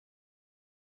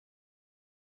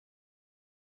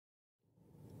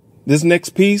This next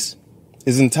piece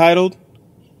is entitled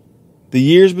The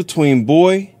Years Between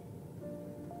Boy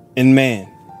and Man.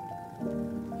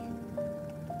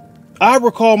 I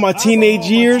recall my teenage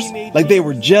years like they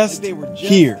were just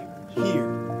here.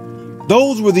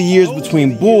 Those were the years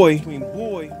between boy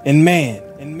and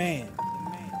man.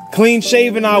 Clean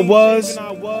shaven I was,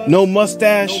 no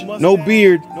mustache, no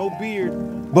beard,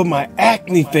 but my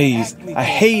acne phase I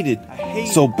hated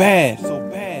so bad.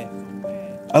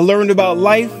 I learned about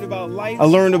life, I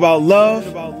learned about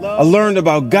love, I learned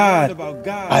about God.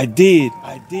 I did.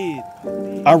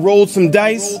 I rolled some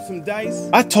dice,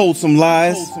 I told some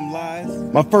lies.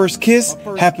 My first kiss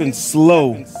happened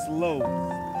slow,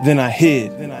 then I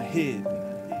hid.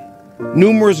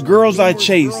 Numerous girls I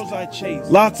chased,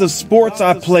 lots of sports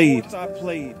I played.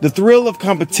 The thrill of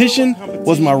competition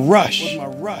was my rush.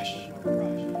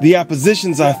 The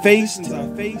oppositions I faced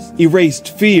erased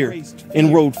fear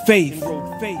and rode faith.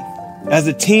 As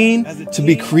a teen, to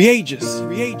be courageous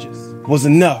was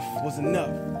enough.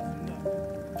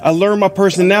 I learned my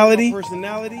personality.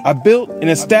 I built and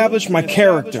established my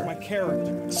character.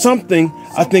 Something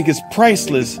I think is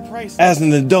priceless as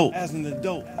an adult.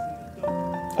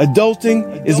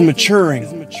 Adulting is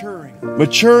maturing.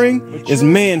 Maturing is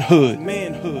manhood.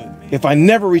 If I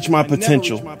never reach my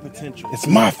potential, it's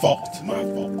my fault.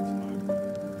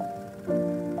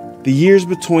 The years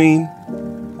between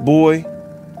boy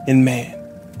and man.